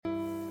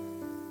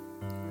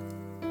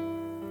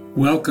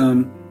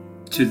Welcome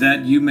to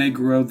That You May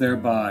Grow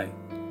Thereby,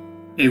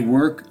 a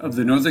work of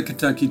the Northern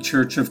Kentucky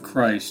Church of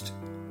Christ.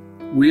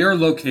 We are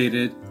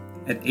located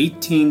at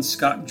 18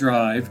 Scott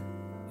Drive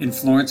in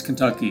Florence,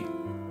 Kentucky.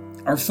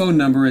 Our phone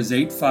number is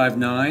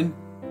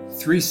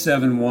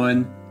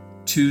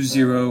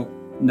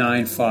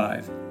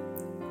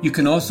 859-371-2095. You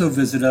can also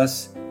visit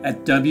us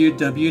at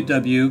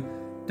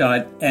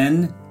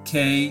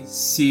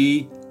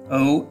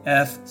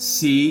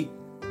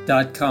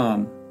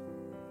www.nkcofc.com.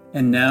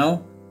 And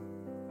now,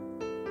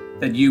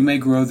 that you may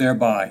grow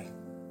thereby.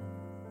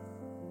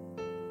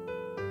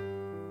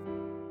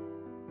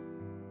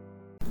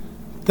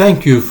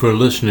 Thank you for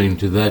listening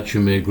to That You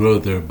May Grow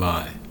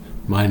Thereby.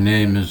 My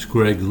name is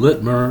Greg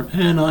Littmer,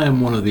 and I am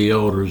one of the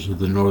elders of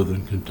the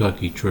Northern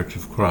Kentucky Church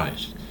of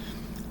Christ.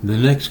 The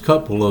next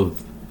couple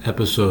of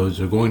episodes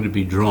are going to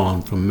be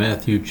drawn from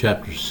Matthew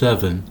chapter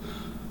 7,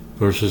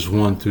 verses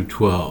 1 through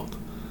 12.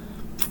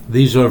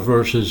 These are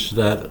verses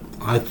that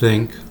I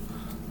think,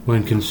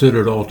 when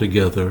considered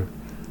altogether,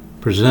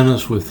 present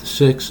us with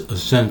 6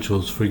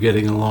 essentials for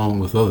getting along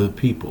with other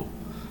people,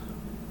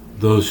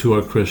 those who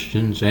are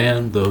Christians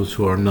and those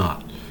who are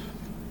not.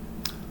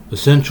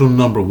 Essential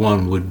number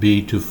 1 would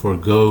be to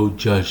forego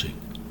judging.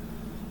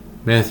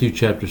 Matthew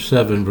chapter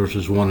 7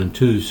 verses 1 and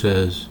 2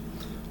 says,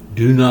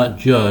 "Do not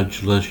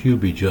judge lest you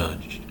be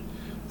judged.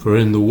 For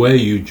in the way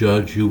you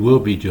judge you will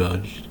be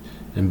judged,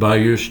 and by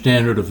your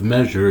standard of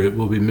measure it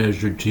will be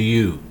measured to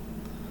you."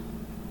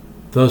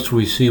 Thus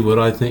we see what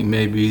I think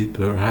may be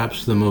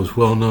perhaps the most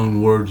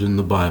well-known words in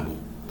the Bible.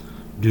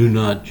 Do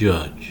not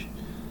judge.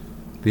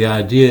 The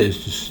idea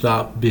is to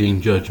stop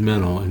being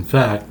judgmental. In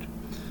fact,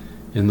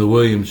 in the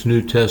Williams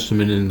New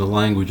Testament in the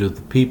language of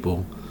the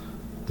people,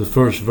 the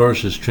first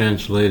verse is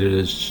translated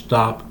as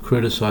 "Stop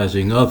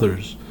criticizing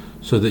others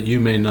so that you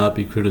may not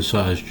be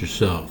criticized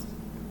yourself."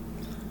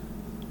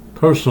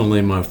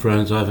 Personally, my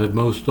friends, I've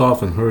most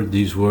often heard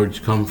these words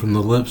come from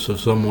the lips of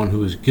someone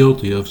who is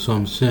guilty of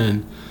some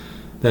sin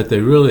that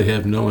they really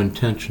have no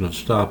intention of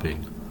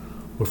stopping,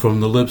 or from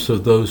the lips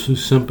of those who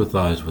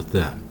sympathize with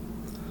them.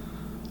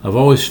 I've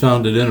always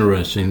found it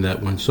interesting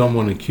that when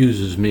someone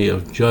accuses me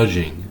of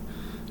judging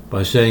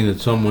by saying that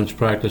someone's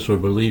practice or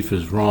belief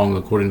is wrong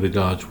according to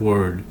God's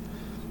Word,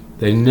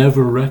 they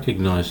never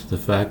recognize the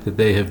fact that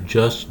they have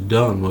just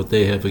done what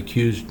they have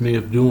accused me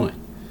of doing.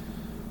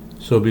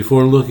 So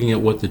before looking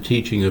at what the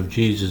teaching of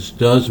Jesus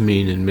does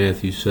mean in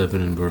Matthew 7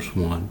 and verse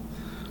 1,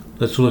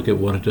 let's look at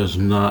what it does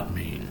not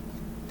mean.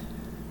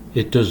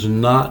 It does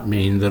not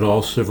mean that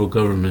all civil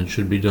government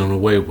should be done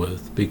away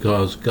with,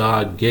 because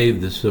God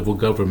gave the civil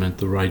government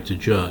the right to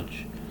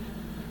judge.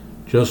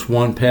 Just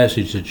one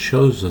passage that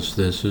shows us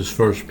this is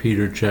 1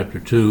 Peter chapter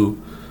 2,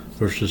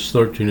 verses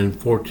 13 and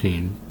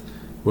 14,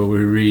 where we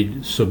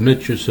read,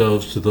 "Submit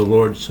yourselves to the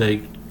Lord's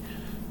sake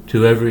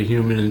to every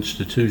human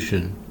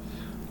institution,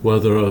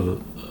 whether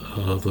of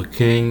a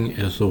king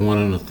as the one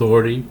in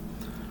authority,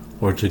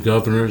 or to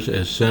governors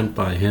as sent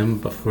by him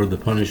for the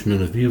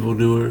punishment of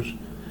evildoers,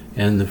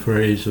 and the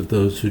praise of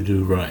those who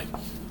do right."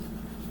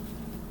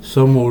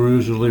 Some will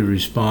usually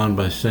respond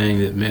by saying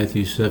that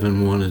Matthew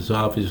 7:1 is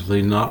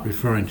obviously not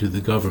referring to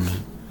the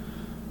government,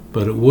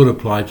 but it would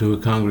apply to a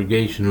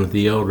congregation or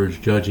the elders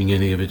judging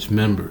any of its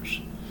members,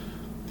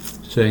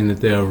 saying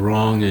that they are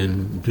wrong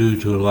and due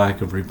to a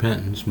lack of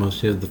repentance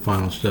must have the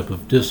final step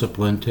of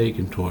discipline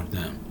taken toward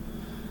them.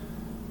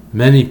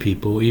 Many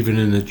people, even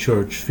in the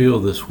church, feel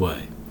this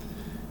way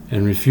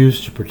and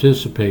refuse to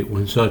participate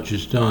when such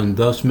is done,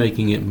 thus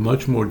making it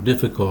much more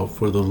difficult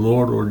for the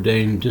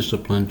Lord-ordained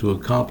discipline to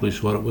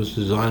accomplish what it was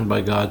designed by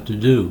God to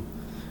do.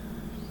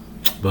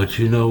 But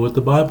you know what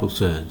the Bible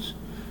says,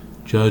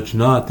 "Judge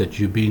not that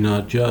you be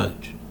not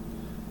judged."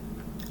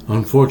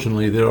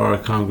 Unfortunately, there are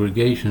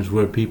congregations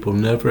where people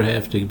never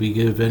have to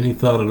give any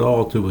thought at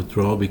all to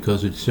withdraw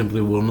because it simply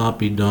will not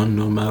be done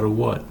no matter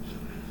what.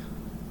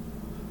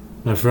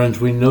 My friends,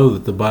 we know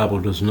that the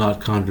Bible does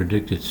not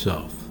contradict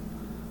itself.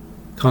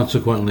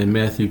 Consequently,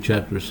 Matthew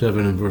chapter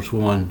 7 and verse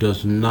 1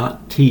 does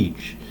not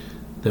teach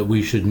that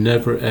we should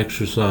never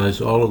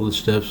exercise all of the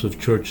steps of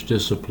church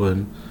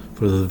discipline,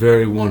 for the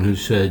very one who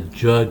said,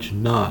 "Judge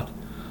not,"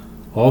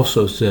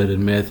 also said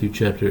in Matthew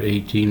chapter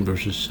 18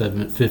 verses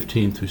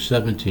 15 through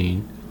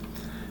 17,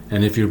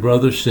 "And if your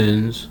brother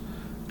sins,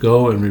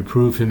 go and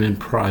reprove him in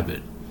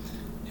private.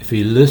 If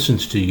he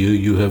listens to you,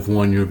 you have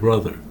won your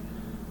brother.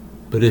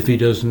 But if he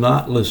does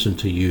not listen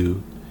to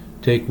you,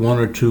 take 1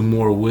 or 2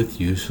 more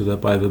with you, so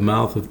that by the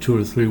mouth of 2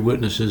 or 3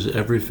 witnesses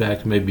every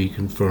fact may be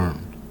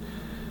confirmed.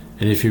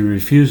 And if he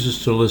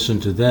refuses to listen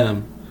to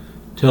them,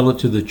 tell it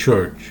to the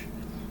church.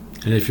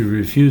 And if he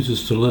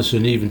refuses to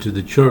listen even to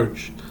the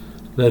church,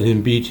 let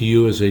him be to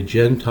you as a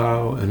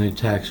Gentile and a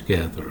tax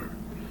gatherer."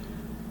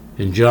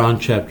 In John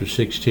chapter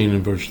 16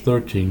 and verse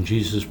 13,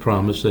 Jesus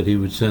promised that he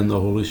would send the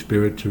Holy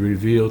Spirit to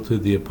reveal to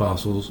the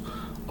apostles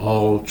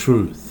all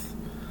truth.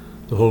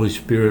 The Holy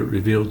Spirit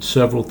revealed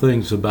several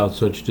things about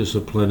such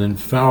discipline in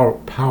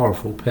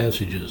powerful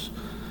passages,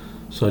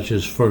 such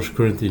as 1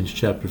 Corinthians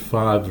chapter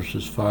 5,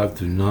 verses 5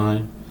 through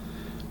 9,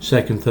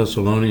 2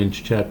 Thessalonians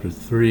chapter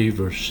 3,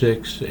 verse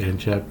 6,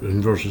 and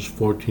verses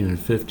 14 and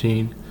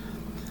 15,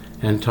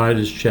 and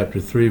Titus chapter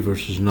 3,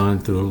 verses 9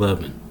 through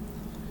 11.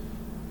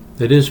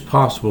 It is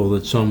possible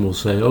that some will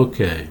say,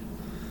 okay,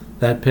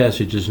 that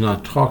passage is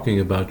not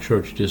talking about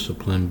church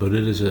discipline, but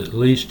it is at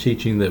least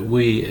teaching that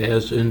we,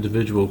 as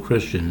individual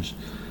Christians,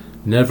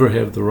 never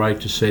have the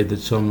right to say that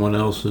someone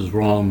else is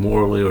wrong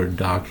morally or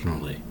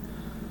doctrinally.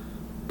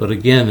 But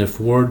again, if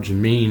words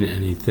mean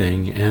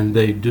anything, and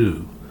they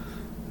do,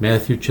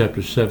 Matthew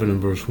chapter 7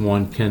 and verse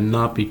 1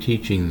 cannot be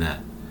teaching that.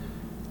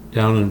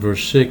 Down in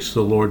verse 6,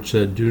 the Lord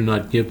said, "Do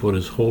not give what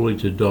is holy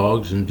to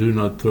dogs, and do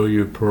not throw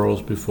your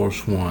pearls before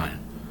swine."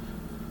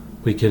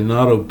 We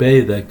cannot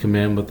obey that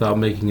command without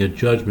making a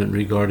judgment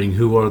regarding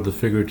who are the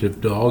figurative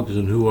dogs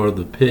and who are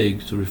the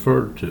pigs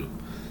referred to.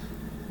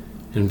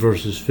 In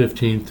verses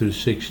 15 through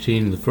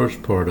 16, the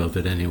first part of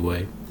it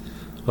anyway,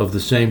 of the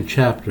same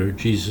chapter,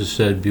 Jesus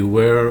said,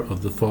 "Beware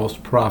of the false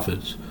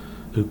prophets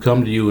who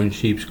come to you in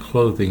sheep's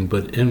clothing,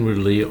 but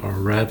inwardly are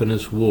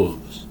ravenous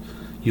wolves.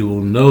 You will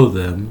know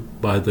them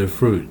by their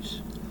fruits."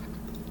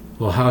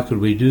 Well, how could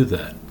we do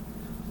that?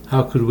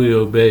 How could we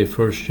obey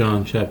 1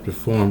 John chapter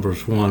 4 and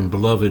verse 1?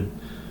 "Beloved,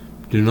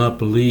 do not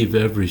believe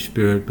every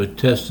spirit, but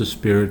test the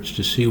spirits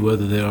to see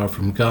whether they are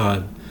from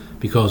God,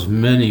 because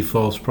many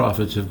false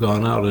prophets have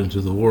gone out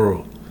into the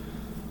world."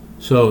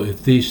 So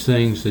if these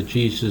things that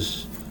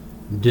Jesus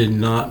did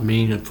not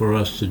mean it for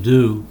us to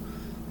do,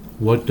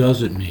 what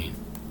does it mean?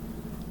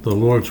 The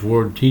Lord's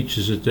Word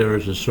teaches that there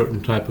is a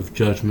certain type of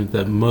judgment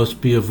that must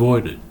be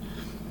avoided.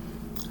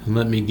 And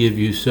let me give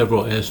you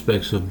several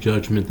aspects of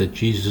judgment that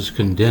Jesus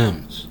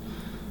condemns,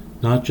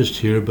 not just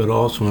here, but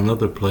also in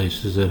other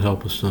places that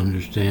help us to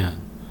understand.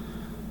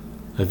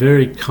 A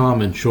very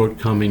common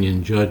shortcoming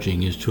in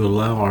judging is to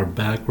allow our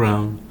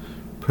background,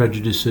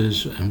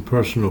 prejudices, and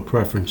personal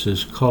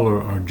preferences color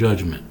our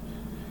judgment.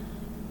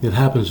 It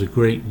happens a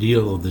great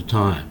deal of the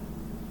time.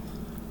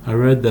 I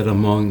read that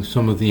among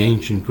some of the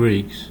ancient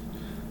Greeks,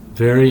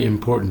 very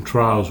important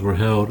trials were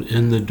held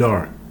in the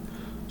dark,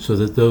 so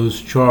that those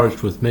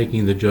charged with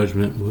making the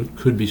judgment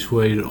could be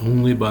swayed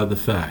only by the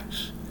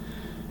facts.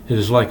 It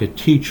is like a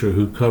teacher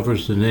who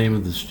covers the name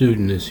of the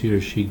student as he or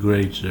she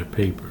grades their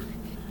papers.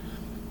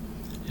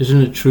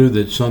 Isn't it true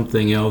that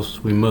something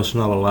else we must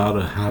not allow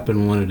to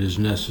happen when it is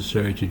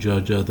necessary to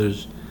judge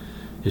others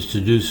is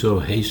to do so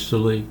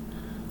hastily,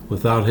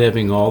 without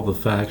having all the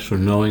facts or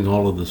knowing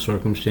all of the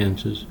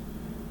circumstances?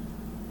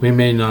 We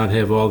may not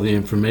have all the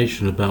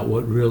information about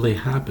what really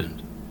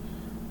happened.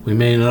 We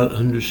may not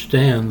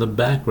understand the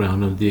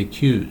background of the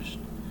accused.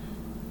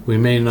 We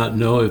may not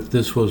know if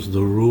this was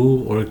the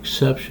rule or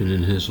exception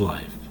in his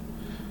life.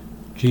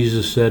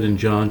 Jesus said in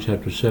John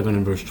chapter 7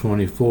 and verse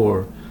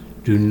 24,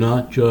 "Do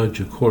not judge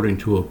according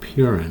to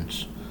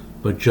appearance,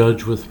 but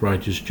judge with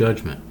righteous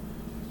judgment."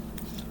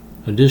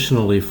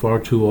 Additionally, far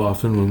too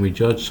often when we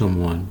judge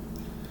someone,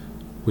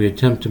 we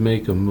attempt to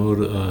make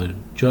a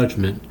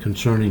judgment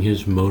concerning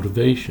his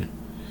motivation.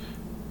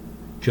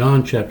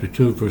 John chapter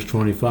 2 verse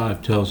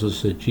 25 tells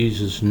us that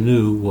Jesus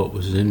knew what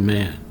was in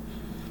man.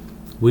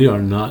 We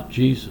are not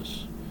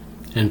Jesus,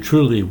 and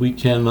truly we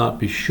cannot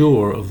be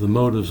sure of the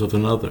motives of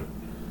another.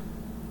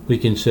 We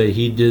can say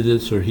he did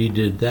this or he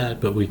did that,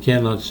 but we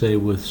cannot say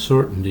with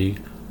certainty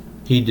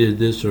he did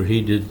this or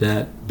he did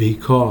that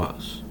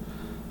because.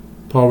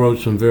 Paul wrote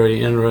some very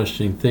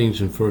interesting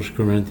things in 1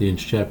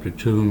 Corinthians chapter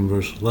 2 and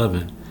verse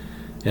 11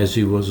 as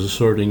he was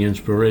asserting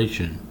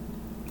inspiration.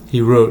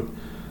 He wrote,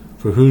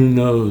 "For who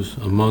knows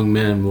among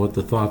men what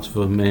the thoughts of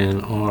a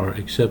man are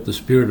except the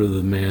spirit of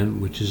the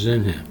man which is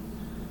in him?"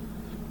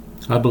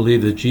 I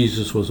believe that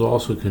Jesus was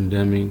also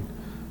condemning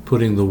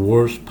putting the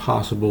worst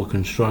possible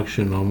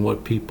construction on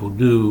what people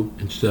do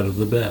instead of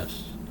the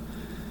best.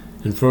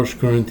 In 1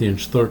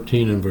 Corinthians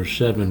 13 and verse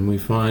 7 we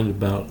find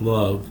about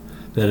love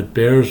that it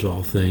bears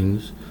all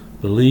things,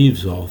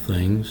 believes all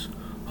things,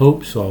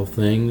 hopes all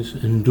things,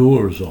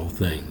 endures all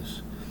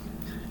things.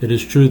 It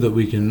is true that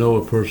we can know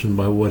a person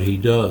by what he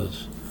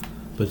does,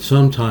 but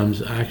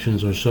sometimes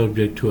actions are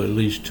subject to at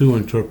least two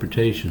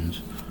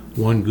interpretations,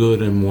 one good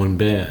and one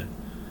bad.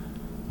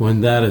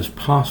 When that is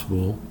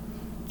possible,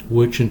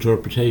 which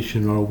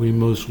interpretation are we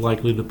most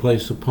likely to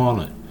place upon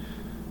it?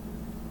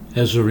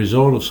 As a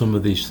result of some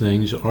of these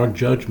things, our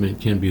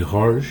judgment can be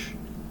harsh,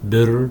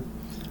 bitter,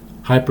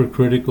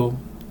 hypercritical,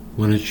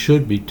 when it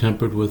should be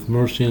tempered with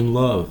mercy and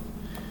love.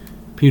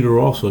 Peter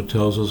also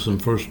tells us in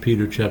 1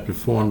 Peter chapter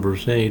 4 and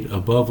verse 8,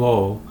 "Above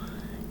all,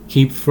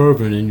 keep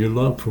fervent in your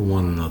love for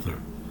one another,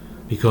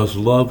 because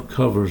love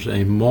covers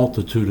a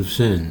multitude of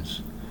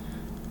sins."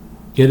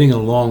 Getting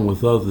along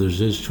with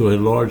others is to a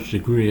large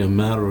degree a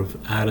matter of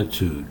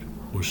attitude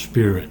or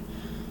spirit.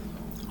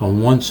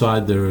 On one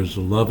side there is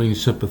a loving,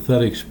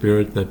 sympathetic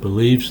spirit that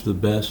believes the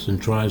best and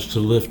tries to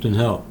lift and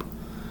help.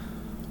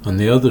 On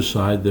the other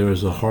side there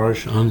is a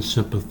harsh,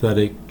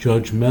 unsympathetic,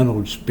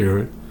 judgmental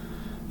spirit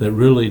that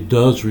really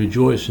does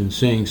rejoice in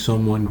seeing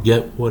someone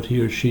get what he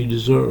or she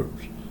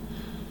deserves.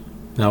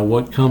 Now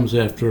what comes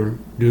after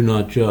 "do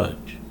not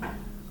judge"?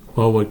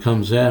 Well, what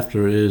comes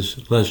after is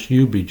 "lest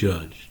you be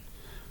judged."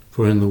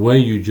 For in the way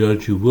you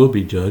judge, you will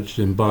be judged,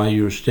 and by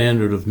your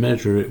standard of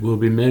measure, it will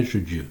be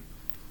measured you.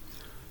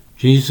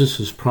 Jesus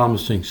is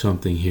promising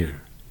something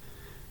here.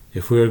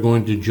 If we are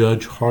going to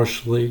judge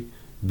harshly,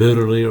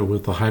 bitterly, or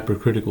with a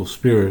hypercritical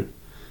spirit,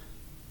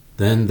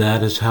 then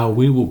that is how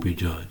we will be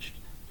judged.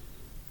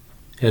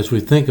 As we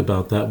think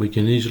about that, we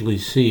can easily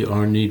see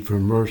our need for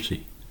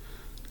mercy.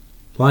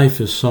 Life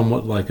is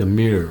somewhat like a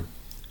mirror.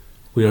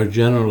 We are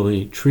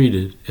generally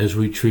treated as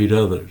we treat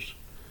others.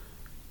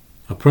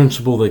 A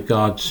principle that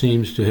God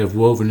seems to have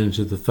woven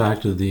into the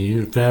fabric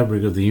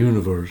of the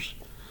universe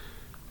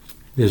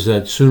is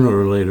that sooner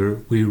or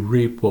later we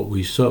reap what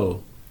we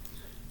sow.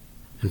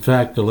 In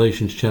fact,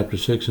 Galatians chapter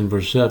 6 and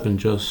verse 7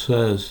 just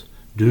says,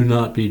 "Do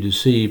not be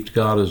deceived,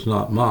 God is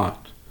not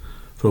mocked.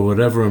 For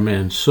whatever a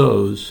man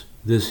sows,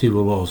 this he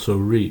will also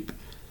reap."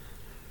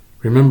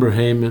 Remember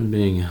Haman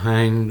being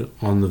hanged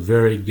on the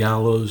very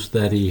gallows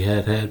that he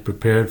had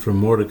prepared for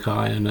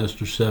Mordecai in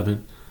Esther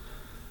 7?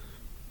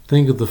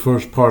 Think of the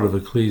first part of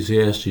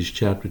Ecclesiastes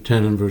chapter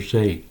 10 and verse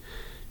 8.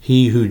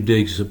 He who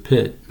digs a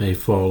pit may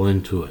fall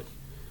into it.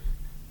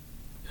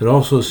 It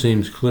also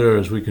seems clear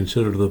as we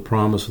consider the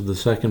promise of the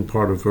second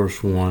part of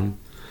verse 1,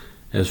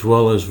 as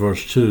well as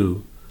verse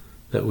 2,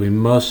 that we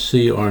must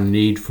see our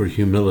need for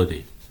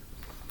humility.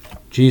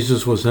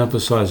 Jesus was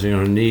emphasizing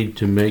our need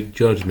to make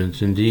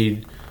judgments.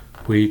 Indeed,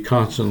 we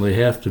constantly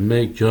have to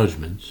make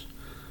judgments,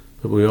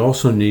 but we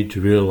also need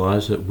to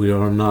realize that we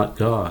are not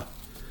God.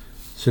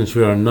 Since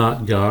we are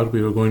not God,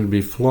 we are going to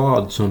be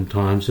flawed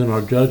sometimes in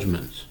our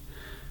judgments.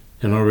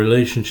 In our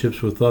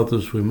relationships with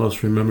others, we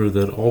must remember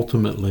that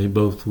ultimately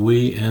both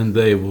we and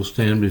they will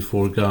stand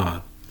before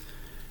God,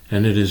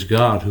 and it is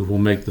God who will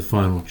make the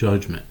final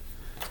judgment.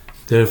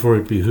 Therefore,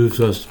 it behooves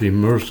us to be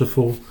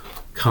merciful,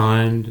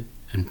 kind,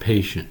 and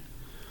patient.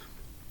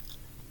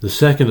 The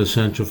second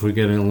essential for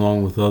getting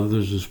along with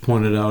others is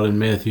pointed out in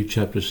Matthew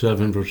chapter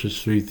 7,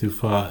 verses 3 through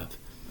 5.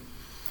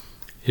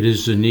 It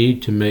is the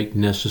need to make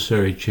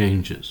necessary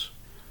changes.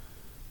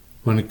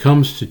 When it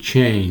comes to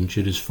change,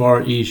 it is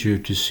far easier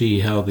to see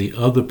how the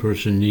other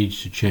person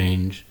needs to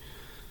change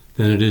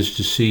than it is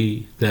to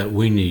see that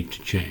we need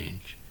to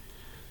change.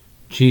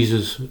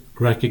 Jesus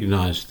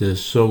recognized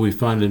this, so we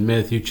find in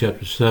Matthew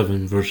chapter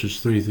 7, verses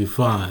 3 through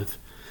 5,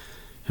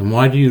 "And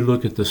why do you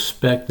look at the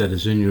speck that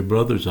is in your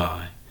brother's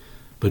eye,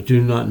 but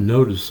do not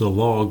notice the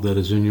log that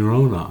is in your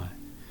own eye?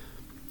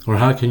 Or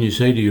how can you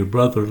say to your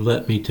brother,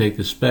 'Let me take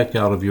the speck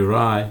out of your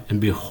eye,' and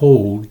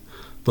behold,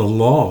 the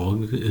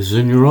log is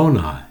in your own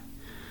eye?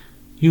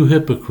 You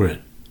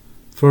hypocrite!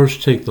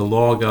 First take the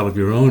log out of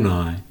your own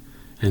eye,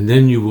 and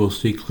then you will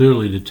see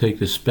clearly to take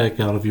the speck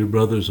out of your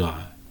brother's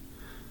eye."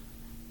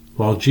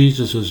 While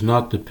Jesus is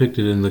not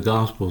depicted in the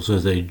Gospels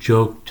as a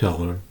joke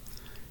teller,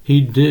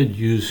 he did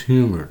use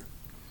humor.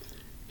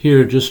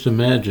 Here, just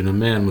imagine a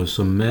man with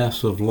some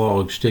massive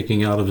log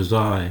sticking out of his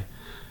eye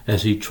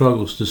as he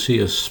struggles to see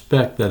a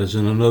speck that is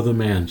in another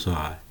man's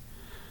eye.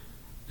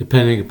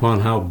 Depending upon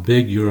how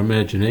big your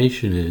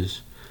imagination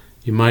is,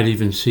 you might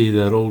even see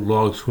that old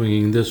log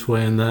swinging this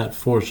way and that,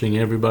 forcing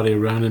everybody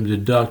around him to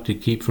duck to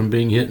keep from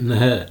being hit in the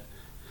head.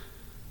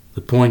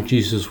 The point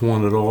Jesus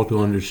wanted all to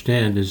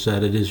understand is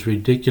that it is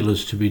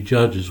ridiculous to be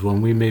judges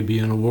when we may be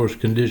in a worse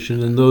condition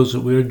than those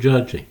that we are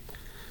judging.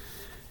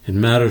 In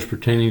matters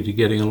pertaining to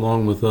getting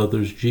along with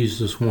others,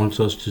 Jesus wants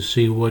us to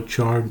see what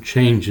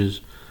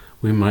changes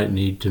we might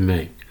need to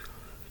make.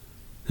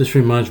 This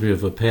reminds me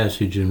of a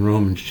passage in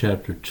Romans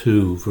chapter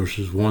 2,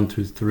 verses 1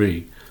 through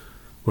 3,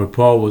 where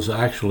Paul was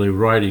actually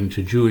writing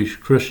to Jewish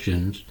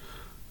Christians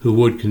who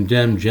would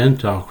condemn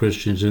Gentile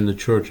Christians in the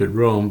church at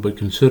Rome, but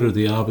consider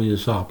the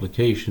obvious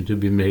application to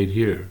be made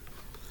here.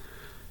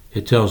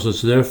 It tells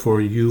us, "Therefore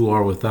you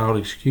are without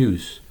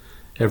excuse,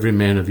 every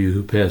man of you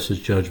who passes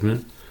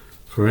judgment,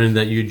 for in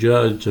that you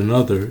judge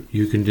another,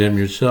 you condemn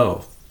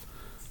yourself.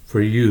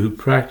 For you who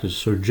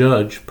practice or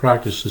judge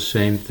practice the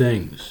same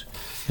things.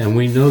 And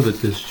we know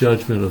that this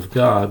judgment of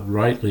God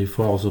rightly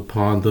falls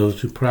upon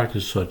those who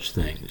practice such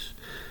things.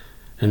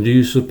 And do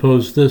you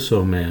suppose this,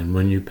 O man,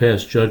 when you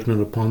pass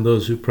judgment upon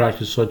those who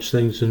practice such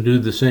things and do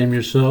the same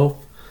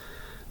yourself,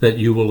 that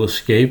you will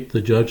escape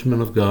the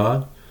judgment of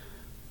God?"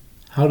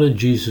 How did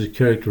Jesus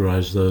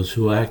characterize those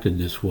who acted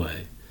this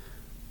way?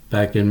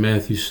 Back in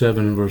Matthew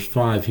 7 verse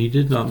 5, he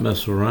did not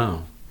mess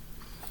around.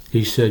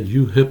 He said,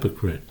 "You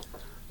hypocrite."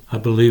 I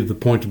believe the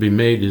point to be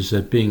made is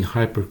that being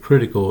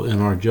hypercritical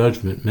in our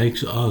judgment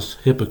makes us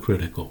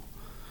hypocritical.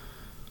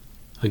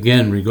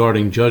 Again,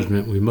 regarding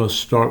judgment, we must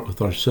start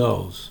with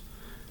ourselves.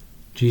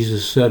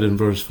 Jesus said in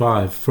verse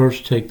 5,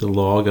 "First take the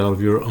log out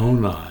of your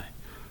own eye."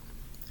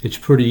 It's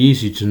pretty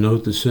easy to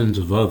note the sins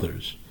of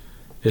others.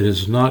 It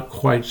is not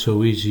quite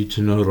so easy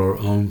to note our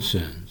own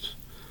sins.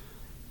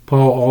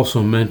 Paul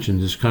also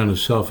mentioned this kind of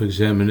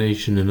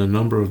self-examination in a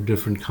number of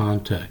different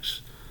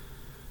contexts.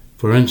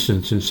 For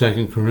instance, in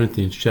 2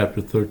 Corinthians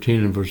chapter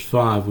 13 and verse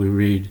 5, we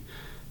read,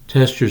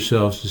 "Test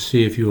yourselves to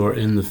see if you are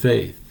in the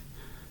faith.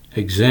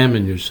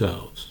 Examine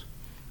yourselves.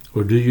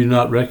 Or do you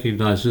not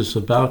recognize this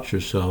about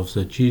yourselves,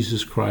 that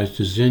Jesus Christ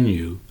is in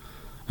you,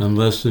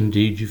 unless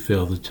indeed you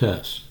fail the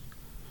test?"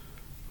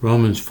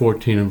 Romans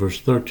 14 and verse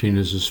 13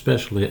 is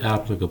especially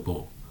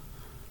applicable.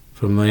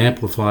 From the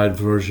Amplified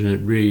Version it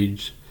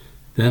reads,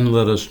 "Then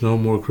let us no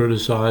more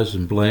criticize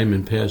and blame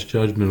and pass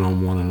judgment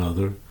on one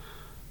another,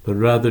 but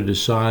rather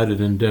decide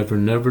and endeavor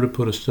never to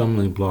put a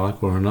stumbling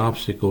block or an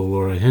obstacle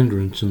or a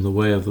hindrance in the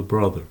way of the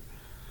brother."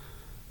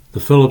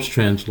 The Phillips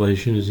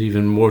translation is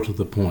even more to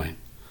the point.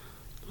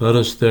 "Let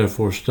us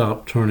therefore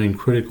stop turning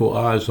critical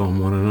eyes on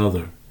one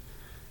another.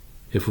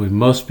 If we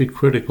must be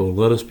critical,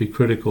 let us be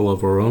critical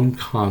of our own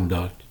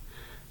conduct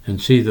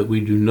and see that we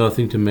do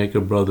nothing to make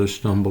a brother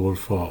stumble or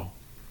fall.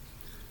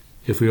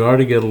 If we are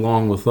to get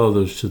along with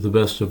others to the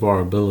best of our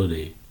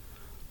ability,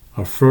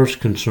 our first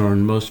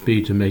concern must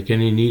be to make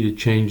any needed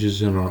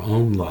changes in our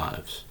own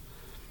lives.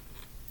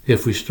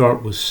 If we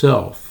start with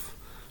self,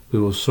 we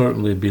will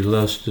certainly be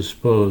less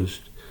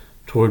disposed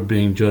toward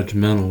being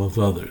judgmental of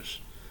others."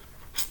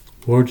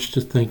 Words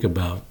to think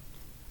about.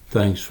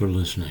 Thanks for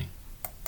listening.